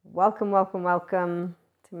Welcome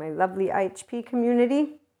to my lovely IHP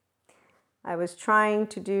community. I was trying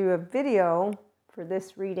to do a video for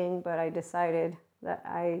this reading, but I decided that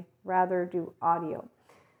I rather do audio.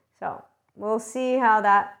 So we'll see how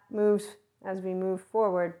that moves as we move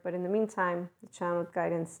forward. But in the meantime, the channeled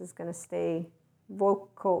guidance is going to stay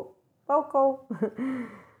vocal.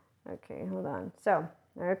 Okay, hold on. So,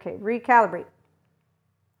 okay, recalibrate.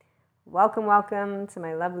 Welcome to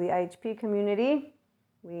my lovely IHP community.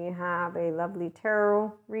 We have a lovely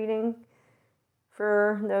tarot reading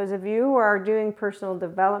for those of you who are doing personal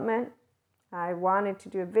development. I wanted to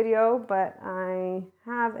do a video, but I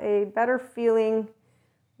have a better feeling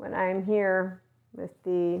when I'm here with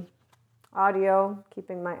the audio,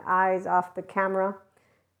 keeping my eyes off the camera.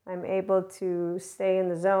 I'm able to stay in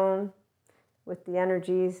the zone with the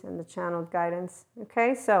energies and the channeled guidance.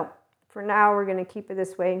 Okay, so for now, we're going to keep it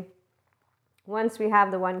this way. Once we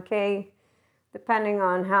have the 1K, depending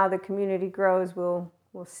on how the community grows, we'll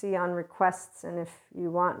see on requests, and if you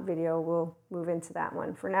want video, we'll move into that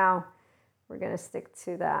one. For now, we're going to stick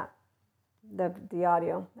to that, the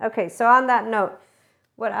audio. Okay, so on that note,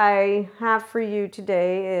 what I have for you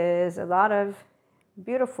today is a lot of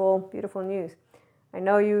beautiful news. I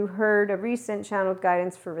know you heard a recent channeled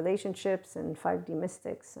guidance for relationships and 5D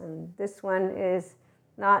mystics, and this one is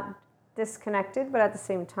not disconnected, but at the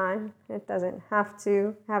same time, it doesn't have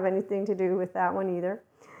to have anything to do with that one either.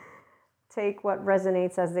 Take what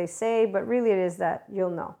resonates, as they say, but really it is that you'll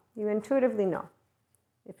know. You intuitively know.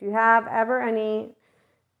 If you have ever any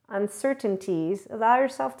uncertainties, allow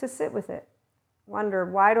yourself to sit with it. Wonder,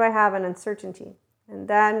 why do I have an uncertainty? And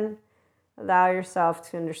then allow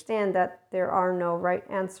yourself to understand that there are no right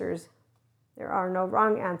answers. There are no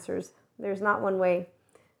wrong answers. There's not one way.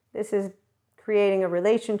 This is creating a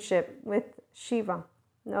relationship with Shiva,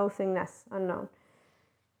 nothingness, unknown.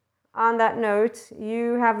 On that note,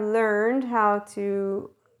 you have learned how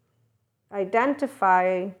to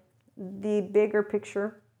identify the bigger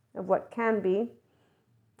picture of what can be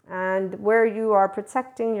and where you are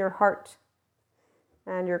protecting your heart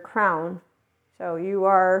and your crown. So you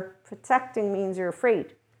are protecting means you're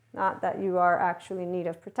afraid, not that you are actually in need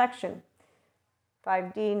of protection.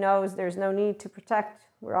 5D knows there's no need to protect.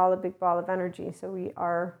 We're all a big ball of energy, so we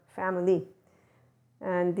are family.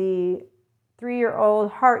 And the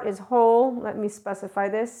 3-year-old heart is whole. Let me specify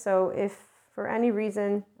this. So if for any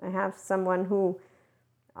reason I have someone who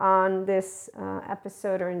on this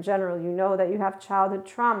episode or in general, you know that you have childhood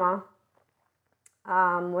trauma,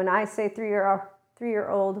 when I say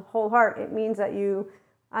 3-year-old whole heart, it means that you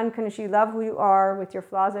unconditionally love who you are with your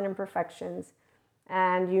flaws and imperfections.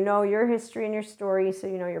 And you know your history and your story, so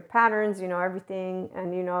you know your patterns, you know everything,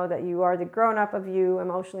 and you know that you are the grown-up of you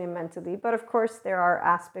emotionally and mentally. But of course, there are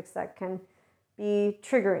aspects that can be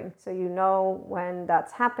triggering. So you know when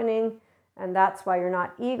that's happening, and that's why you're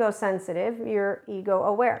not ego-sensitive, you're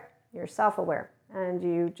ego-aware, you're self-aware. And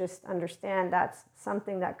you just understand that's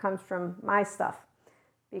something that comes from my stuff,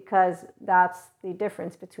 because that's the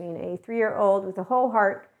difference between a 3-year-old with a whole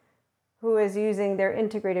heart who is using their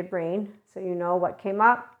integrated brain. So you know what came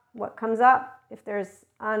up, what comes up. If there's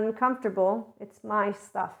uncomfortable, it's my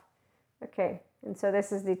stuff. Okay, and so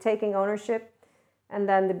this is the taking ownership, and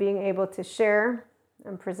then the being able to share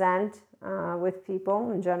and present with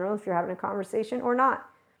people in general, if you're having a conversation or not.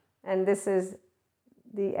 And this is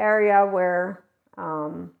the area where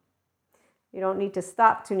you don't need to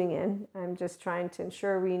stop tuning in. I'm just trying to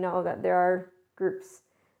ensure we know that there are groups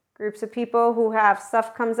of people who have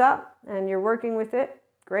stuff comes up and you're working with it.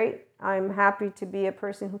 Great. I'm happy to be a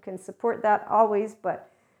person who can support that always,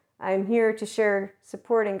 but I'm here to share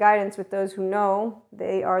support and guidance with those who know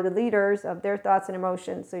they are the leaders of their thoughts and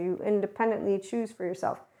emotions. So you independently choose for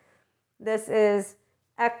yourself. This is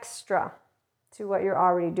extra to what you're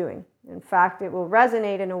already doing. In fact, it will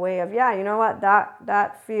resonate in a way of, yeah, you know what,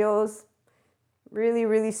 that feels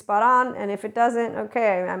really spot on. And if it doesn't,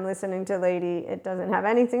 okay, I'm listening to Lady. It doesn't have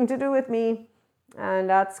anything to do with me. And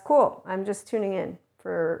that's cool. I'm just tuning in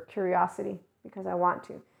for curiosity because I want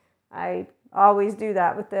to. I always do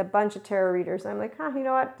that with a bunch of tarot readers. I'm like, you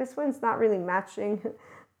know what? This one's not really matching.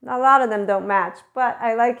 A lot of them don't match, but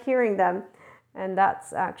I like hearing them. And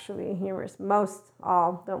that's actually humorous. Most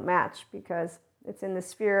all don't match because it's in the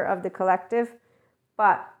sphere of the collective,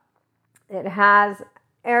 but it has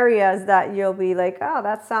areas that you'll be like, oh,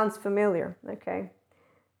 that sounds familiar. Okay.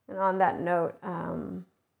 And on that note,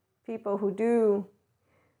 people who do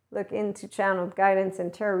look into channeled guidance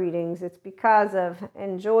and tarot readings, it's because of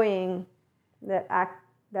enjoying that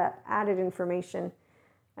added information.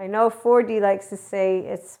 I know 4D likes to say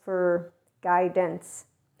it's for guidance.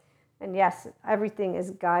 And yes, everything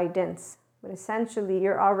is guidance. But essentially,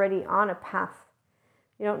 you're already on a path.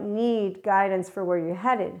 You don't need guidance for where you're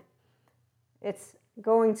headed. It's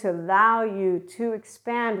going to allow you to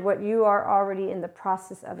expand what you are already in the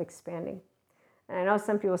process of expanding. And I know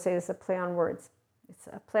some people say this is a play on words. It's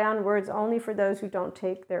a play on words only for those who don't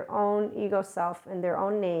take their own ego self and their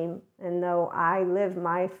own name and know I live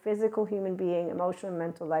my physical human being, emotional, and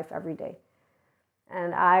mental life every day.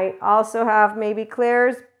 And I also have maybe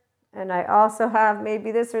clairs, and I also have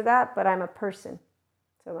maybe this or that, but I'm a person.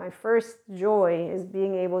 So my first joy is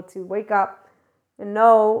being able to wake up and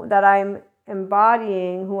know that I'm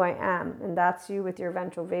embodying who I am. And that's you with your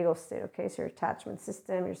ventral vagal state, okay? So your attachment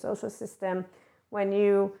system, your social system. When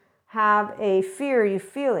you have a fear, you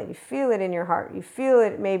feel it. You feel it in your heart. You feel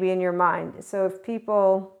it maybe in your mind. So if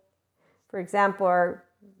people, for example, are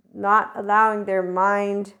not allowing their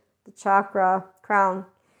mind, the chakra, crown,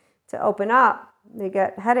 to open up, they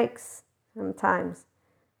get headaches sometimes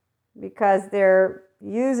because they're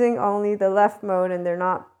using only the left mode and they're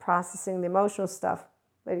not processing the emotional stuff.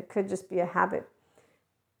 But it could just be a habit.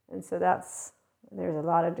 And so there's a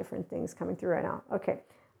lot of different things coming through right now. Okay,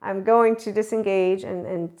 I'm going to disengage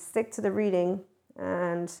and stick to the reading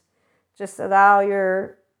and just allow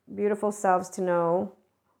your beautiful selves to know,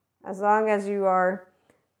 as long as you are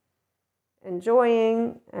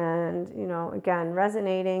enjoying and, again,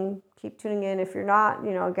 resonating, keep tuning in. If you're not,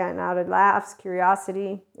 again, out of laughs,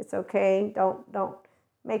 curiosity, it's okay. Don't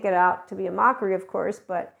make it out to be a mockery, of course,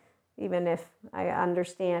 but even if I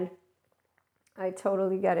understand, I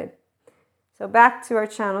totally get it. So back to our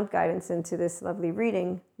channeled guidance into this lovely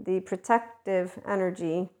reading. The protective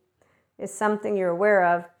energy is something you're aware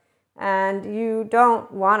of, and you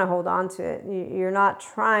don't want to hold on to it. You're not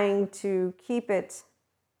trying to keep it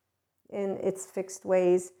in its fixed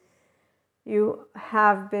ways. You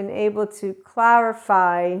have been able to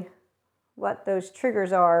clarify what those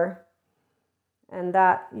triggers are, and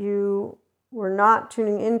that you were not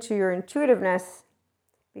tuning into your intuitiveness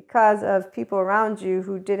because of people around you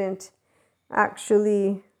who didn't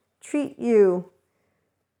actually treat you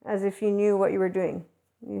as if you knew what you were doing.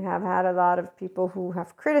 You have had a lot of people who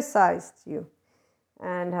have criticized you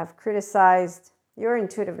and have criticized your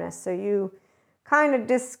intuitiveness. So you kind of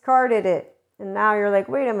discarded it. And now you're like,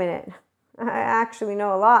 wait a minute, I actually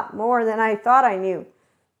know a lot more than I thought I knew.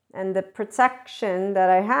 And the protection that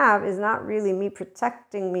I have is not really me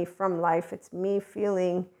protecting me from life. It's me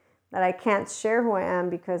feeling that I can't share who I am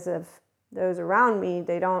because of those around me.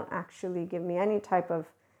 They don't actually give me any type of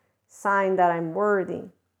sign that I'm worthy.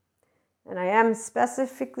 And I am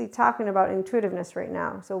specifically talking about intuitiveness right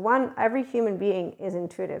now. So every human being is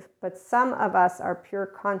intuitive, but some of us are pure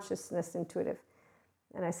consciousness intuitive.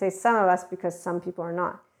 And I say some of us because some people are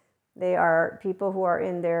not. They are people who are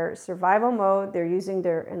in their survival mode. They're using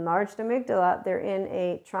their enlarged amygdala. They're in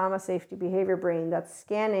a trauma safety behavior brain that's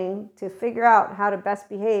scanning to figure out how to best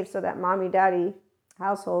behave so that mommy, daddy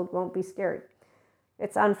household won't be scared.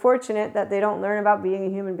 It's unfortunate that they don't learn about being a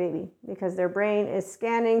human baby because their brain is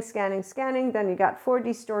scanning. Then you got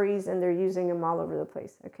 4D stories and they're using them all over the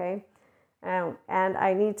place, okay? And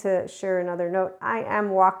I need to share another note. I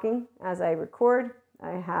am walking as I record.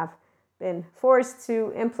 I have been forced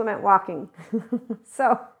to implement walking.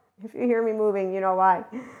 So if you hear me moving, you know why.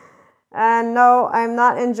 And no, I'm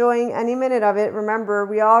not enjoying any minute of it. Remember,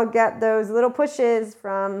 we all get those little pushes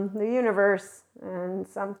from the universe. And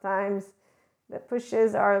sometimes the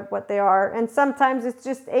pushes are what they are. And sometimes it's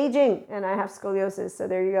just aging. And I have scoliosis. So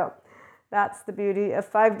there you go. That's the beauty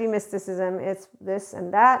of 5D mysticism. It's this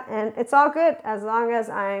and that. And it's all good as long as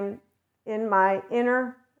I'm in my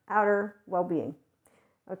inner, outer well-being.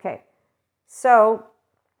 Okay. So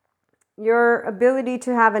your ability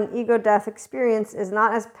to have an ego death experience is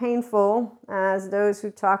not as painful as those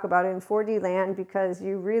who talk about it in 4D land, because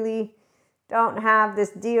you really don't have this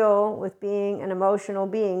deal with being an emotional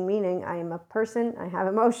being, meaning I am a person, I have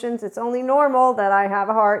emotions. It's only normal that I have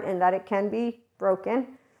a heart and that it can be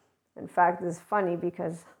broken. In fact, this is funny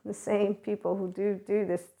because the same people who do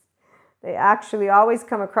this, they actually always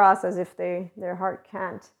come across as if their heart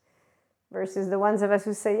can't. Versus the ones of us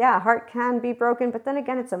who say, yeah, heart can be broken, but then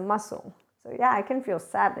again, it's a muscle. So yeah, I can feel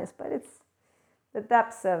sadness, but it's the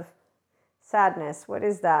depths of sadness. What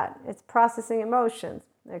is that? It's processing emotions.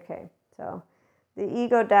 Okay, so the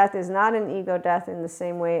ego death is not an ego death in the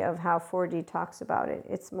same way of how 4D talks about it.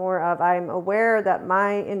 It's more of I'm aware that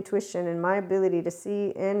my intuition and my ability to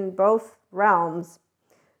see in both realms.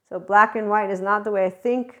 So black and white is not the way I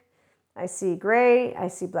think. I see gray, I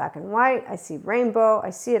see black and white, I see rainbow,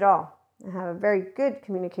 I see it all. I have a very good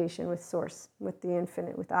communication with Source, with the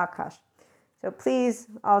infinite, with Akash. So please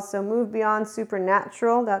also move beyond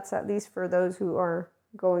supernatural. That's at least for those who are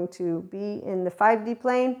going to be in the 5D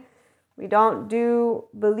plane. We don't do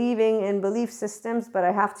believing in belief systems, but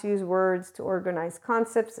I have to use words to organize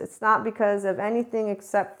concepts. It's not because of anything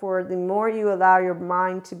except for the more you allow your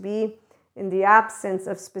mind to be in the absence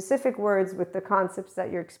of specific words with the concepts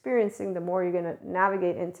that you're experiencing, the more you're going to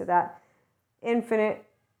navigate into that infinite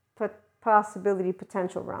possibility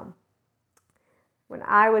potential realm. When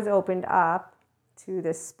I was opened up to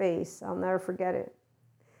this space, I'll never forget it.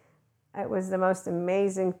 It was the most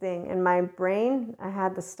amazing thing. In my brain, I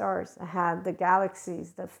had the stars, I had the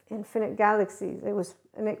galaxies, the infinite galaxies. It was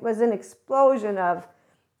an explosion of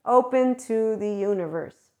open to the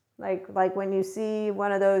universe. Like when you see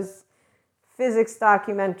one of those physics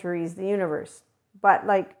documentaries, the universe. But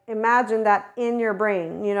like, imagine that in your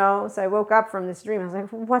brain, you know? So I woke up from this dream. I was like,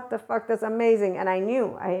 what the fuck? That's amazing. And I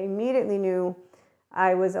immediately knew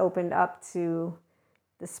I was opened up to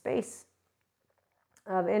the space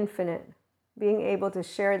of infinite. Being able to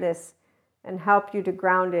share this and help you to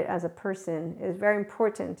ground it as a person is very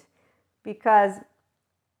important, because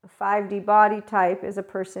a 5D body type is a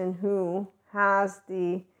person who has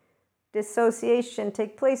the dissociation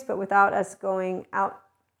take place, but without us going out.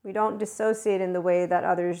 We don't dissociate in the way that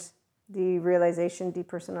others, derealization,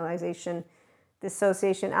 depersonalization,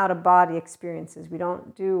 dissociation out of body experiences. We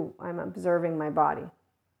don't do, I'm observing my body.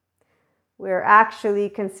 We're actually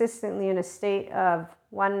consistently in a state of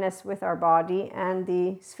oneness with our body and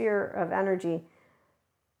the sphere of energy.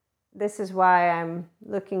 This is why I'm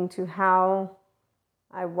looking to how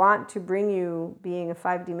I want to bring you being a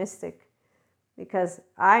 5D mystic, because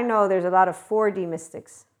I know there's a lot of 4D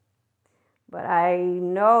mystics. But I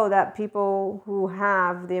know that people who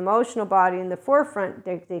have the emotional body in the forefront,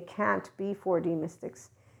 they can't be 4D mystics,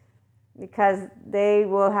 because they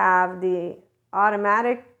will have the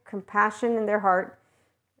automatic compassion in their heart.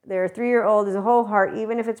 Their 3-year-old is a whole heart,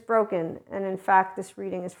 even if it's broken. And in fact, this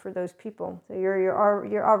reading is for those people. So you're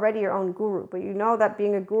already your own guru, but you know that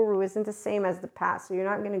being a guru isn't the same as the past. So you're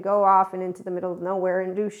not going to go off and into the middle of nowhere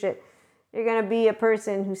and do shit. You're going to be a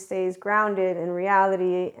person who stays grounded in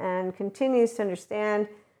reality and continues to understand.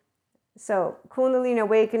 So Kundalini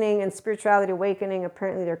awakening and spirituality awakening,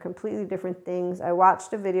 apparently they're completely different things. I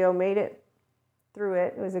watched a video, made it through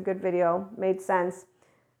it. It was a good video, made sense.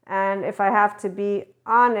 And if I have to be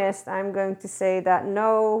honest, I'm going to say that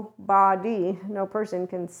no person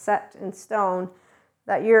can set in stone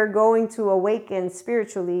that you're going to awaken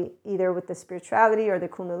spiritually, either with the spirituality or the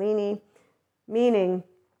Kundalini, meaning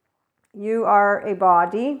you are a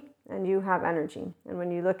body and you have energy. And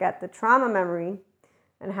when you look at the trauma memory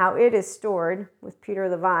and how it is stored with Peter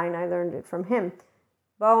Levine, I learned it from him,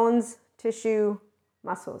 bones, tissue,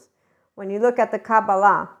 muscles. When you look at the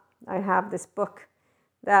Kabbalah, I have this book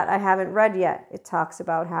that I haven't read yet. It talks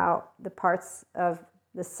about how the parts of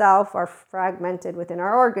the self are fragmented within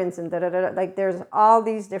our organs and like there's all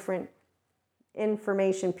these different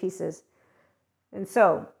information pieces. And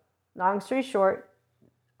so, long story short,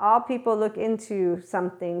 all people look into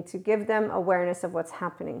something to give them awareness of what's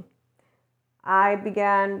happening. I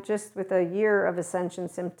began just with a year of ascension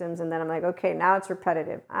symptoms, and then I'm like, okay, now it's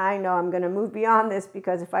repetitive. I know I'm going to move beyond this,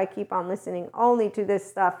 because if I keep on listening only to this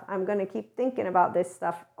stuff, I'm going to keep thinking about this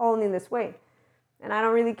stuff only in this way. And I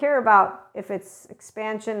don't really care about if it's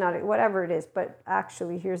expansion, not whatever it is. But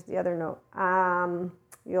actually, here's the other note.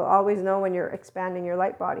 You'll always know when you're expanding your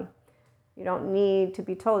light body. You don't need to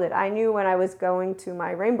be told it. I knew when I was going to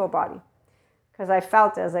my rainbow body, because I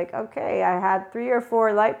felt it. I was like, okay, I had 3 or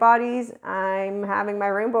 4 light bodies. I'm having my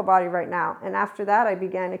rainbow body right now. And after that, I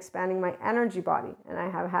began expanding my energy body. And I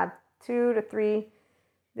have had 2 to 3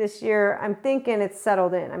 this year. I'm thinking it's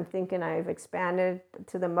settled in. I'm thinking I've expanded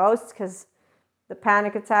to the most, because the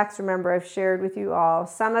panic attacks, remember, I've shared with you all.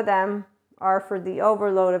 Some of them are for the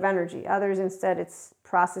overload of energy. Others, instead, it's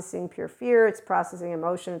processing pure fear. It's processing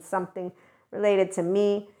emotion. It's something related to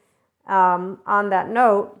me. On that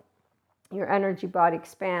note, your energy body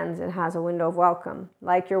expands. It has a window of welcome,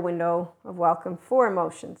 like your window of welcome for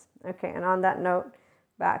emotions. Okay, and on that note,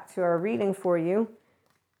 back to our reading for you.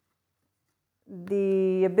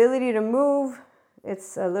 The ability to move,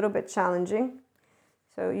 it's a little bit challenging.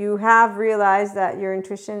 So you have realized that your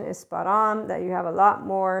intuition is spot on, that you have a lot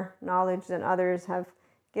more knowledge than others have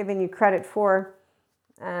given you credit for.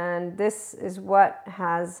 And this is what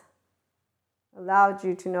has allowed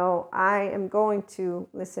you to know, I am going to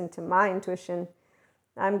listen to my intuition.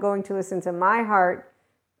 I'm going to listen to my heart.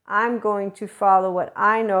 I'm going to follow what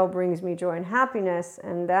I know brings me joy and happiness.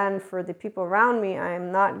 And then for the people around me, I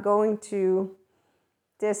am not going to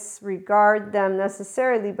disregard them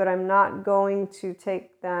necessarily, but I'm not going to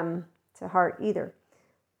take them to heart either.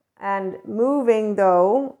 And moving,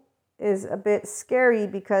 though, is a bit scary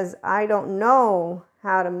because I don't know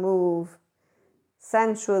how to move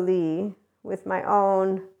sensually with my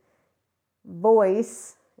own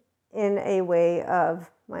voice in a way of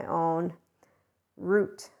my own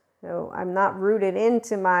root. So I'm not rooted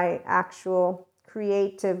into my actual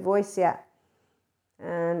creative voice yet.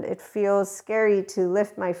 And it feels scary to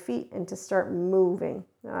lift my feet and to start moving.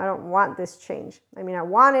 Now, I don't want this change. I mean, I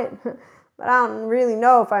want it, but I don't really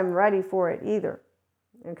know if I'm ready for it either.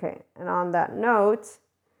 Okay, and on that note,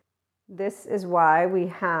 this is why we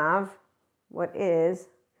have what is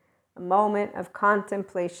a moment of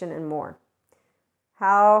contemplation and more.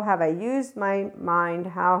 How have I used my mind?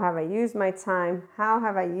 How have I used my time? How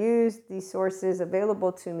have I used the sources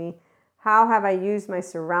available to me? How have I used my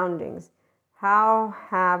surroundings? How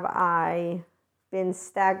have I been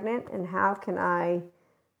stagnant? And how can I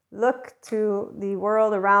look to the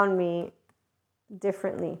world around me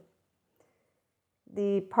differently?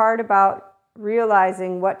 The part about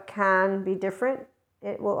realizing what can be different,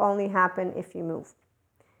 it will only happen if you move.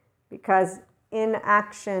 Because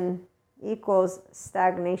inaction equals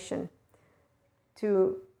stagnation.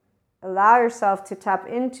 To allow yourself to tap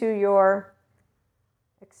into your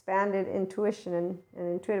expanded intuition and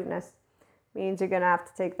intuitiveness means you're going to have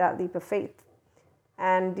to take that leap of faith.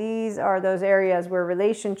 And these are those areas where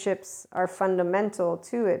relationships are fundamental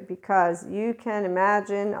to it, because you can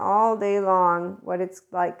imagine all day long what it's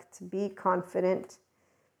like to be confident.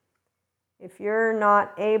 If you're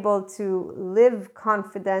not able to live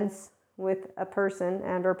confidence with a person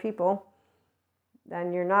and or people,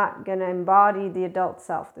 then you're not going to embody the adult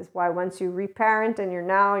self. That's why once you reparent and you're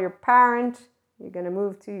now your parent, you're going to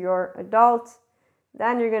move to your adult,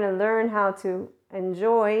 then you're going to learn how to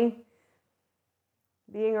enjoy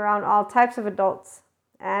being around all types of adults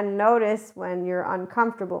and notice when you're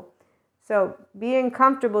uncomfortable. So being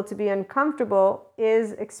comfortable to be uncomfortable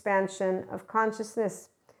is expansion of consciousness.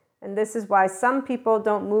 And this is why some people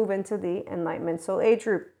don't move into the Enlightenment Soul Age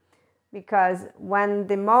group. Because when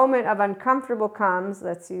the moment of uncomfortable comes,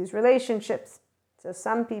 let's use relationships. So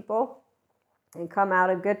some people, they come out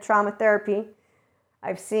of good trauma therapy.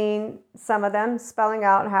 I've seen some of them spelling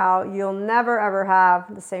out how you'll never ever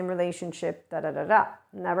have the same relationship, da-da-da-da.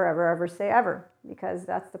 Never ever ever say ever. Because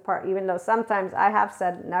that's the part, even though sometimes I have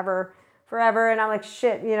said never forever, and I'm like,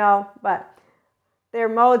 shit, but they're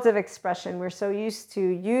modes of expression. We're so used to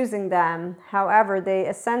using them. However, they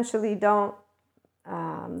essentially don't,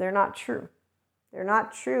 they're not true. They're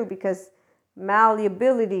not true because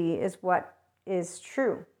malleability is what is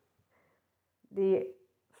true. The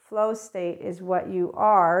flow state is what you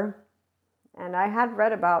are. And I had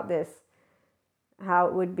read about this, how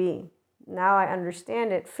it would be. Now I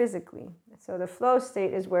understand it physically. So the flow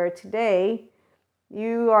state is where today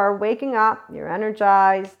you are waking up, you're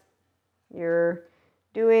energized, you're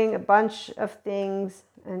doing a bunch of things,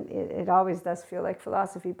 and it always does feel like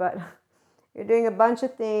philosophy, but you're doing a bunch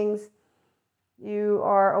of things. You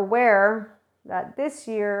are aware that this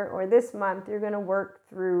year or this month you're going to work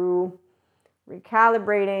through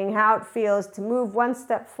recalibrating how it feels to move one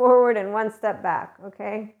step forward and one step back,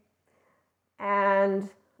 okay? And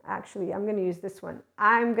actually, I'm going to use this one.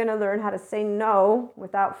 I'm going to learn how to say no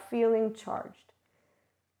without feeling charged.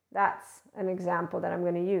 That's an example that I'm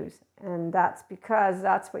going to use. And that's because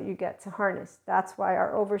that's what you get to harness. That's why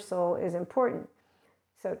our oversoul is important.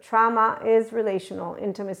 So trauma is relational.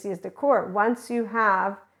 Intimacy is the core. Once you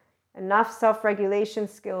have enough self-regulation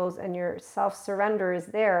skills and your self-surrender is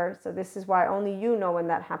there, so this is why only you know when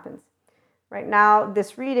that happens. Right now,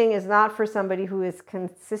 this reading is not for somebody who is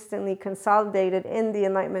consistently consolidated in the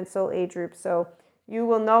Enlightenment Soul Age group. So you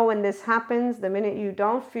will know when this happens the minute you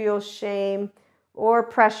don't feel shame or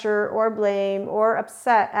pressure or blame or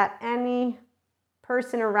upset at any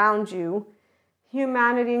person around you,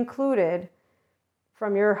 humanity included.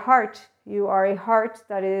 From your heart, you are a heart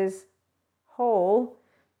that is whole,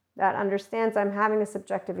 that understands I'm having a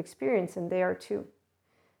subjective experience, and they are too.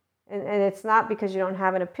 And it's not because you don't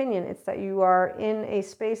have an opinion, it's that you are in a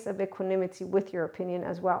space of equanimity with your opinion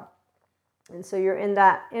as well. And so you're in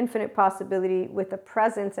that infinite possibility with a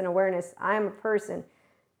presence and awareness. I am a person.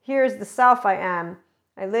 Here's the self I am.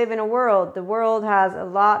 I live in a world. The world has a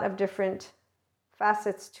lot of different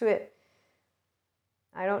facets to it.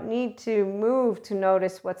 I don't need to move to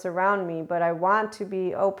notice what's around me, but I want to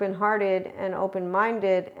be open-hearted and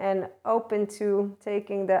open-minded and open to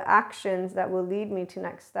taking the actions that will lead me to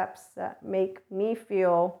next steps that make me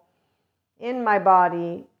feel in my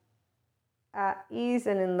body at ease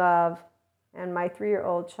and in love. And my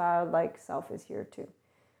 3-year-old childlike self is here too.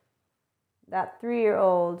 That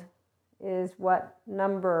 3-year-old is what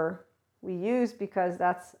number we use because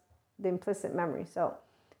that's the implicit memory. So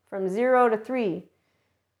from 0 to 3,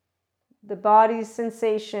 the body's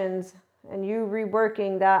sensations, and you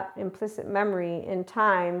reworking that implicit memory in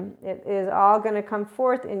time, it is all going to come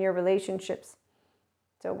forth in your relationships.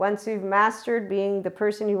 So once you've mastered being the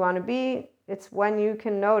person you want to be, it's when you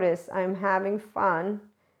can notice, I'm having fun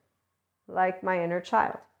like my inner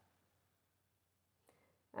child.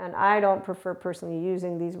 And I don't prefer personally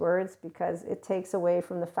using these words because it takes away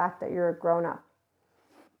from the fact that you're a grown-up.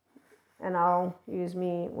 And I'll use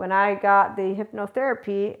me. When I got the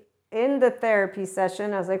hypnotherapy, in the therapy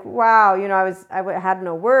session, I was like, wow, I had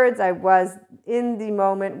no words. I was in the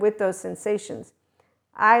moment with those sensations.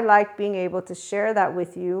 I like being able to share that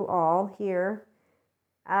with you all here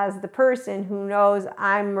as the person who knows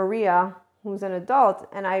I'm Maria, who's an adult,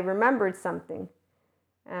 and I remembered something.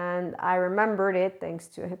 And I remembered it thanks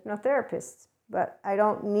to a hypnotherapist. But I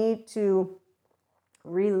don't need to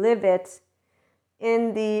relive it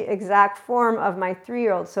in the exact form of my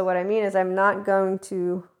 3-year-old. So what I mean is I'm not going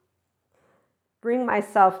to bring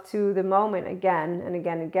myself to the moment again and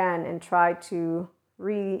again and again and try to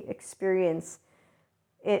re-experience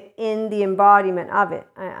it in the embodiment of it.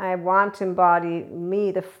 I want to embody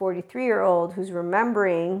me, the 43-year-old who's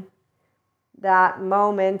remembering that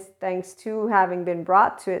moment thanks to having been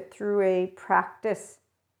brought to it through a practice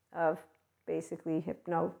of basically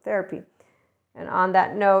hypnotherapy. And on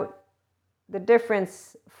that note, the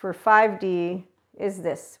difference for 5D is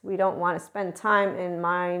this. We don't want to spend time in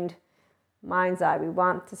mind's eye. We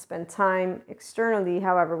want to spend time externally.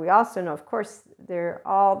 However, we also know, of course, they're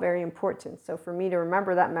all very important. So for me to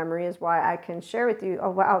remember that memory is why I can share with you, oh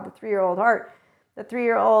wow, the 3-year-old heart, the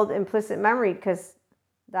 3-year-old implicit memory, because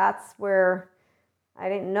that's where I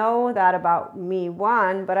didn't know that about me,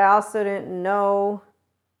 one, but I also didn't know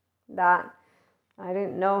that I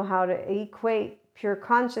didn't know how to equate pure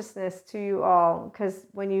consciousness to you all, because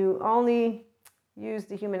when you only use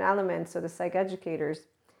the human elements, so the psycheducators,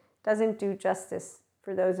 doesn't do justice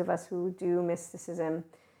for those of us who do mysticism.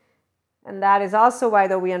 And that is also why,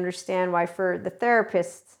 though, we understand why for the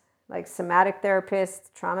therapists, like somatic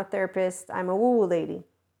therapist, trauma therapist, I'm a woo-woo lady.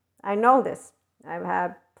 I know this. I've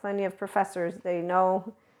had plenty of professors. They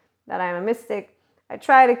know that I'm a mystic. I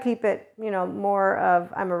try to keep it, more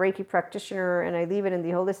of I'm a Reiki practitioner, and I leave it in the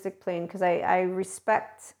holistic plane because I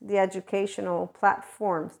respect the educational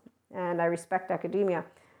platforms and I respect academia.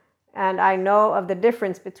 And I know of the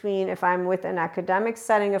difference between if I'm with an academic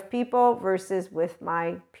setting of people versus with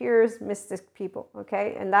my peers, mystic people,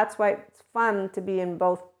 okay? And that's why it's fun to be in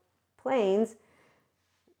both planes.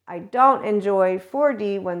 I don't enjoy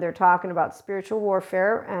 4D when they're talking about spiritual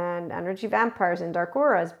warfare and energy vampires and dark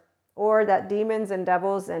auras, or that demons and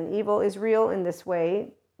devils and evil is real in this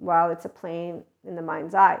way while it's a plane in the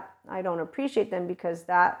mind's eye. I don't appreciate them because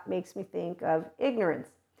that makes me think of ignorance.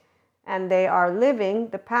 And they are living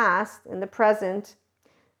the past in the present.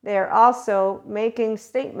 They are also making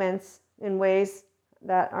statements in ways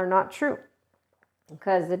that are not true.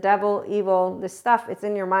 Because the devil, evil, this stuff, it's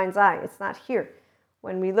in your mind's eye. It's not here.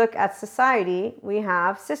 When we look at society, we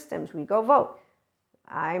have systems. We go vote.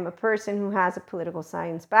 I'm a person who has a political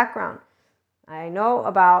science background. I know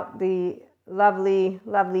about the lovely,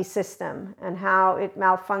 lovely system and how it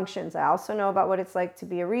malfunctions. I also know about what it's like to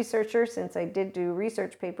be a researcher, since I did do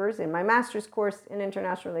research papers in my master's course in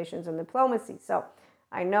international relations and diplomacy. So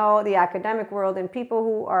I know the academic world, and people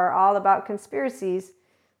who are all about conspiracies,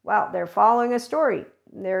 well, they're following a story.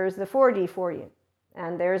 There's the 4D for you.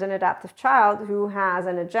 And there's an adaptive child who has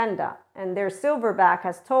an agenda, and their silverback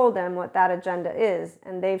has told them what that agenda is,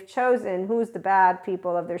 and they've chosen who's the bad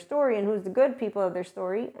people of their story and who's the good people of their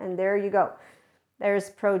story, and there you go. There's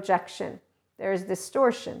projection. There's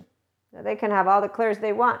distortion. Now, they can have all the colors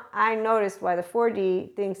they want. I noticed why the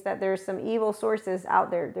 4D thinks that there's some evil sources out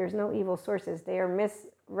there. There's no evil sources. They are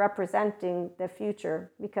misrepresenting the future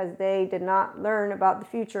because they did not learn about the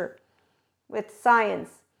future with science.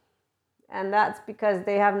 And that's because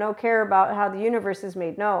they have no care about how the universe is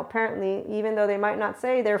made. No, apparently, even though they might not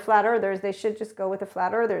say they're flat earthers, they should just go with the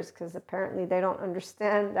flat earthers, because apparently they don't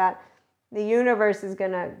understand that the universe is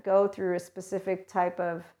going to go through a specific type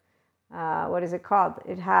of, what is it called?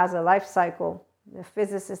 It has a life cycle. The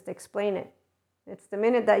physicists explain it. It's the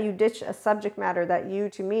minute that you ditch a subject matter that you,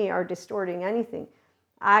 to me, are distorting anything.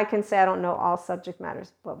 I can say I don't know all subject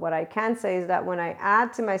matters, but what I can say is that when I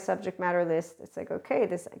add to my subject matter list, it's like, okay,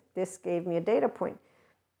 this gave me a data point.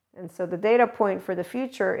 And so the data point for the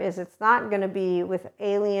future is it's not going to be with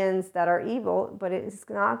aliens that are evil, but it's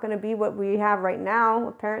not going to be what we have right now.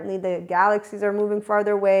 Apparently the galaxies are moving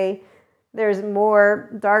farther away. There's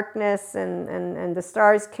more darkness, and the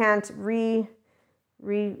stars can't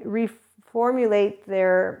reformulate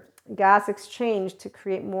their gas exchange to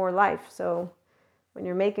create more life. So when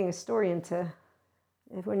you're making a story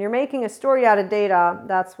when you're making a story out of data,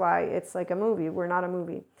 that's why it's like a movie. We're not a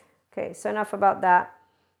movie. Okay, so enough about that.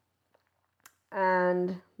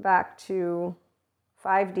 And back to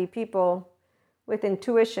 5D people with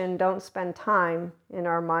intuition don't spend time in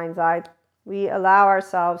our mind's eye. We allow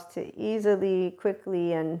ourselves to easily,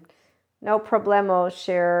 quickly, and no problemo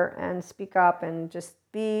share and speak up and just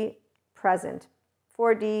be present.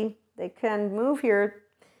 4D, they can move here.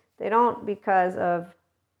 They don't because of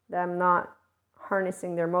them not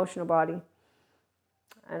harnessing their emotional body.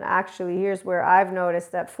 And actually, here's where I've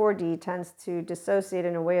noticed that 4D tends to dissociate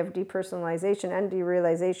in a way of depersonalization and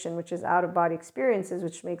derealization, which is out-of-body experiences,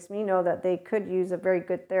 which makes me know that they could use a very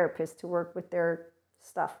good therapist to work with their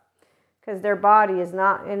stuff, because their body is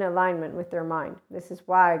not in alignment with their mind. This is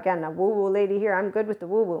why, again, a woo-woo lady here, I'm good with the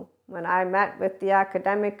woo-woo. When I met with the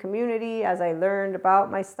academic community, as I learned about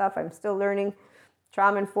my stuff, I'm still learning,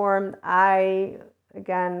 trauma-informed, I,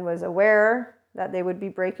 again, was aware that they would be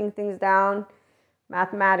breaking things down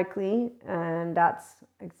mathematically, and that's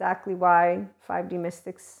exactly why 5D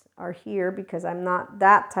mystics are here, because I'm not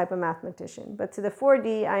that type of mathematician. But to the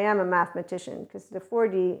 4D, I am a mathematician, because to the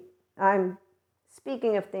 4D, I'm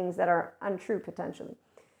speaking of things that are untrue potentially,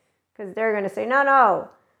 because they're going to say, no,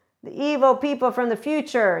 the evil people from the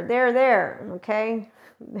future, they're there, okay?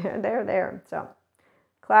 They're there. So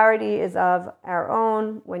clarity is of our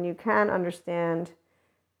own when you can understand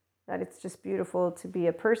that it's just beautiful to be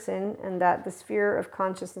a person, and that the sphere of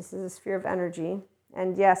consciousness is a sphere of energy.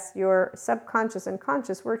 And yes, your subconscious and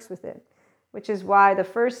conscious works with it, which is why the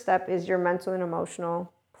first step is your mental and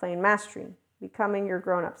emotional plane mastery, becoming your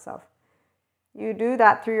grown-up self. You do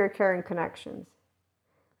that through your caring connections.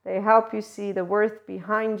 They help you see the worth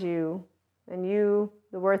behind you, and you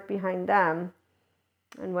the worth behind them.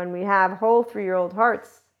 And when we have whole 3-year-old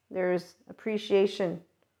hearts, there's appreciation,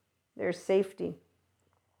 there's safety.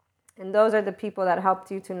 And those are the people that helped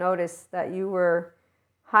you to notice that you were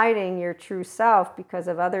hiding your true self because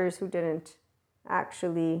of others who didn't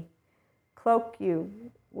actually cloak you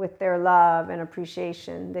with their love and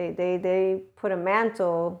appreciation. They put a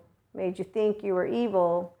mantle, made you think you were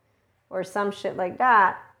evil or some shit like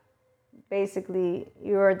that. Basically,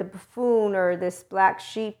 you're the buffoon or this black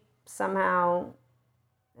sheep somehow,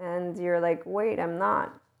 and you're like, wait, I'm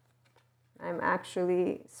not. I'm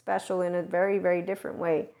actually special in a very, very different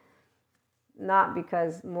way. Not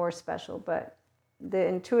because more special, but the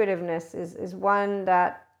intuitiveness is one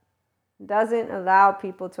that doesn't allow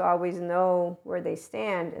people to always know where they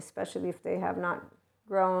stand, especially if they have not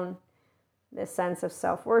grown the sense of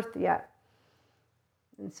self-worth yet.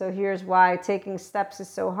 And so here's why taking steps is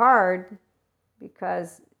so hard,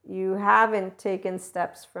 because you haven't taken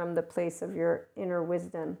steps from the place of your inner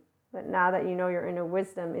wisdom. But now that you know your inner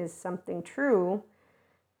wisdom is something true,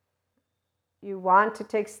 you want to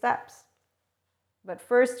take steps. But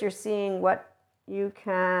first, you're seeing what you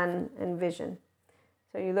can envision.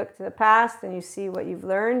 So you look to the past and you see what you've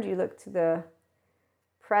learned. You look to the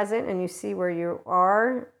present and you see where you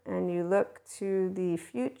are. And you look to the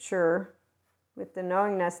future with the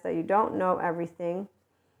knowingness that you don't know everything.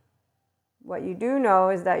 What you do know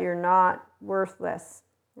is that you're not worthless,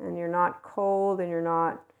 and you're not cold, and you're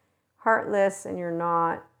not heartless, and you're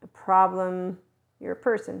not a problem. You're a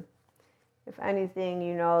person. If anything,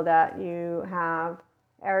 you know that you have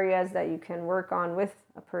areas that you can work on with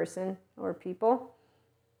a person or people.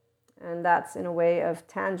 And that's in a way of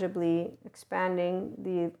tangibly expanding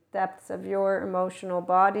the depths of your emotional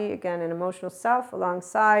body, again, an emotional self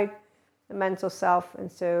alongside the mental self.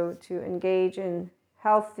 And so to engage in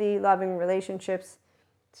healthy, loving relationships,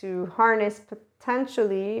 to harness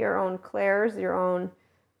potentially your own clairs, your own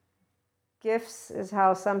gifts is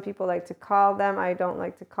how some people like to call them. I don't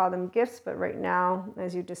like to call them gifts, but right now,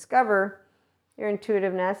 as you discover your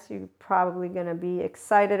intuitiveness, you're probably going to be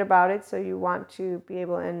excited about it. So you want to be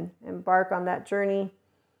able to embark on that journey.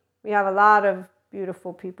 We have a lot of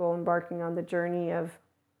beautiful people embarking on the journey of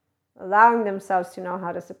allowing themselves to know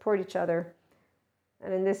how to support each other.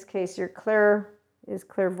 And in this case, your clair is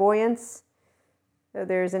clairvoyance. So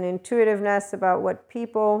there's an intuitiveness about what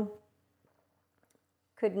people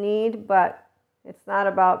could need, but it's not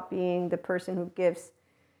about being the person who gives.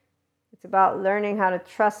 It's about learning how to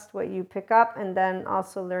trust what you pick up, and then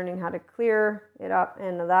also learning how to clear it up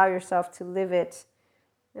and allow yourself to live it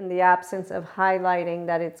in the absence of highlighting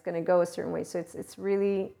that it's going to go a certain way. So it's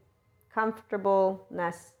really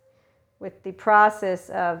comfortableness with the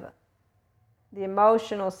process of the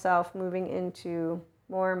emotional self moving into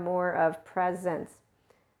more and more of presence.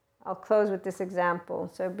 I'll close with this example.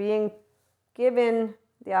 So being given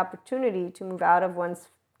the opportunity to move out of one's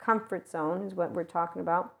comfort zone is what we're talking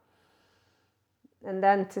about. And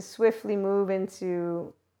then to swiftly move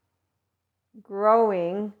into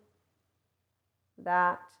growing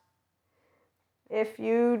that if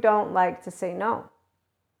you don't like to say no,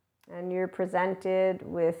 and you're presented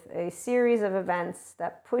with a series of events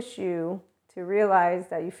that push you to realize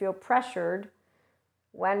that you feel pressured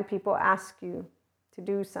when people ask you to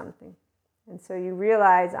do something. And so you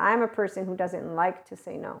realize, I'm a person who doesn't like to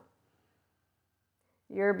say no.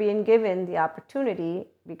 You're being given the opportunity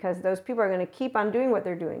because those people are going to keep on doing what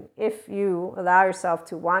they're doing if you allow yourself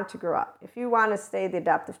to want to grow up. If you want to stay the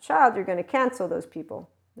adaptive child, you're going to cancel those people,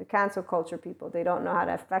 the cancel culture people. They don't know how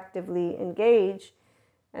to effectively engage,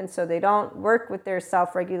 and so they don't work with their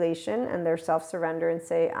self-regulation and their self-surrender and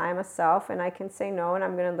say, I'm a self and I can say no, and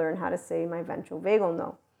I'm going to learn how to say my ventral vagal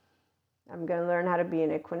no. I'm going to learn how to be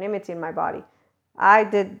in equanimity in my body. I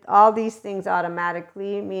did all these things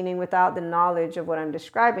automatically, meaning without the knowledge of what I'm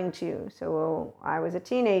describing to you. So I was a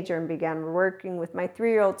teenager and began working with my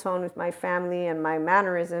 3-year-old tone with my family and my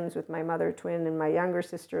mannerisms with my mother twin and my younger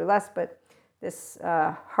sister less, but this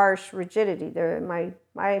harsh rigidity.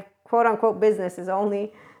 My quote-unquote business is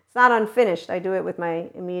it's not unfinished. I do it with my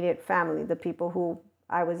immediate family, the people who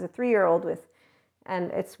I was a 3-year-old with,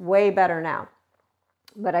 and it's way better now.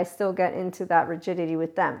 But I still get into that rigidity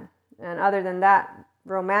with them. And other than that,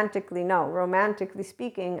 romantically, no. Romantically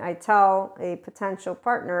speaking, I tell a potential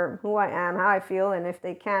partner who I am, how I feel, and if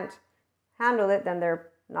they can't handle it, then they're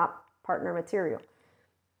not partner material.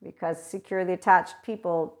 Because securely attached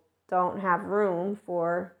people don't have room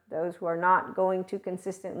for those who are not going to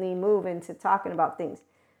consistently move into talking about things.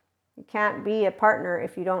 You can't be a partner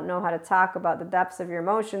if you don't know how to talk about the depths of your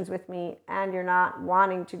emotions with me and you're not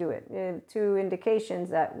wanting to do it. 2 indications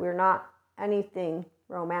that we're not anything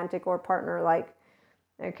romantic or partner-like.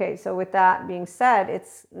 Okay, so with that being said,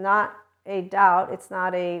 it's not a doubt. It's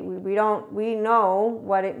not we know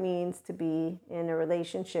what it means to be in a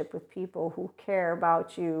relationship with people who care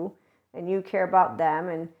about you and you care about them.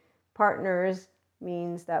 And partners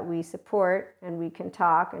means that we support and we can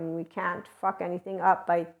talk and we can't fuck anything up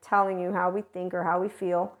by telling you how we think or how we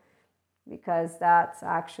feel, because that's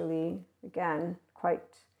actually, again, quite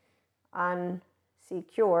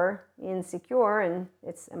insecure, and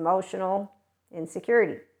it's emotional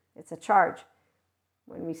insecurity. It's a charge.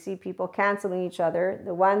 When we see people canceling each other,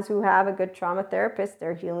 the ones who have a good trauma therapist,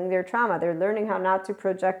 they're healing their trauma. They're learning how not to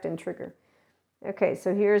project and trigger. Okay,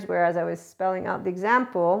 so here's where, as I was spelling out the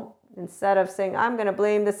example, instead of saying, I'm going to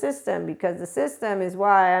blame the system because the system is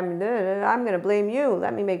why I'm going to blame you.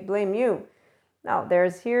 Let me blame you. No,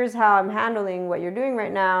 here's how I'm handling what you're doing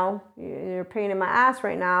right now. You're a pain in my ass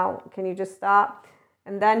right now. Can you just stop?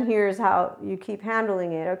 And then here's how you keep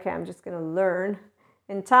handling it. Okay, I'm just going to learn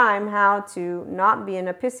in time how to not be in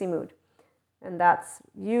a pissy mood. And that's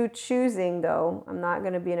you choosing, though. I'm not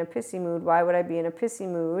going to be in a pissy mood. Why would I be in a pissy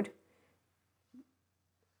mood?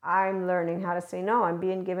 I'm learning how to say no. I'm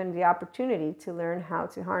being given the opportunity to learn how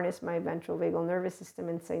to harness my ventral vagal nervous system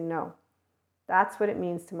and say no. That's what it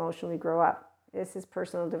means to emotionally grow up. This is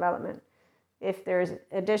personal development. If there's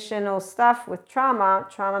additional stuff with trauma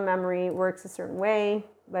memory works a certain way,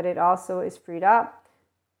 but it also is freed up.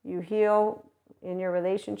 You heal in your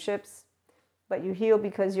relationships, but you heal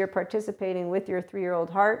because you're participating with your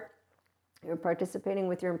 3-year-old heart. You're participating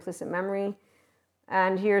with your implicit memory.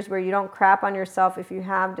 And here's where you don't crap on yourself if you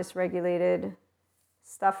have dysregulated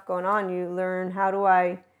stuff going on. You learn, how do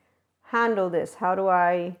I handle this? How do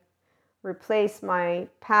I replace my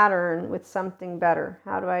pattern with something better?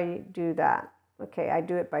 How do I do that? Okay, I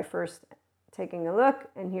do it by first taking a look,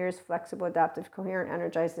 and here's flexible, adaptive, coherent,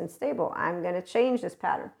 energized, and stable. I'm going to change this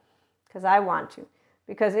pattern because I want to,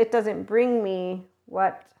 because it doesn't bring me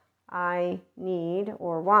what I need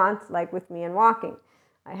or want, like with me and walking.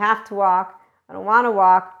 I have to walk. I don't want to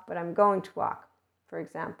walk, but I'm going to walk, for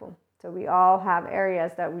example. So we all have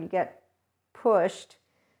areas that we get pushed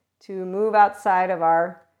to move outside of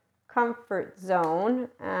our comfort zone,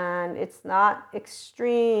 and it's not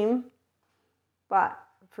extreme, but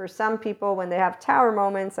for some people, when they have tower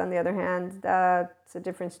moments, on the other hand, that's a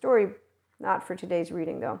different story. Not for today's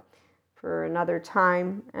reading, though, for another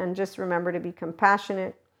time. And just remember to be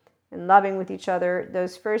compassionate and loving with each other.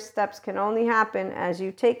 Those first steps can only happen as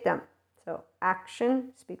you take them. So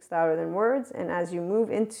action speaks louder than words. And as you move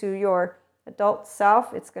into your adult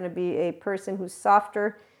self, it's going to be a person who's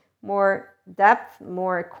softer, more depth,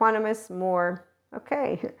 more equanimous, more,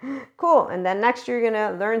 okay, cool. And then next year you're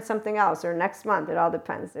going to learn something else, or next month. It all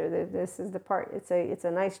depends. This is the part. It's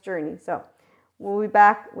a nice journey. So we'll be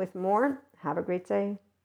back with more. Have a great day.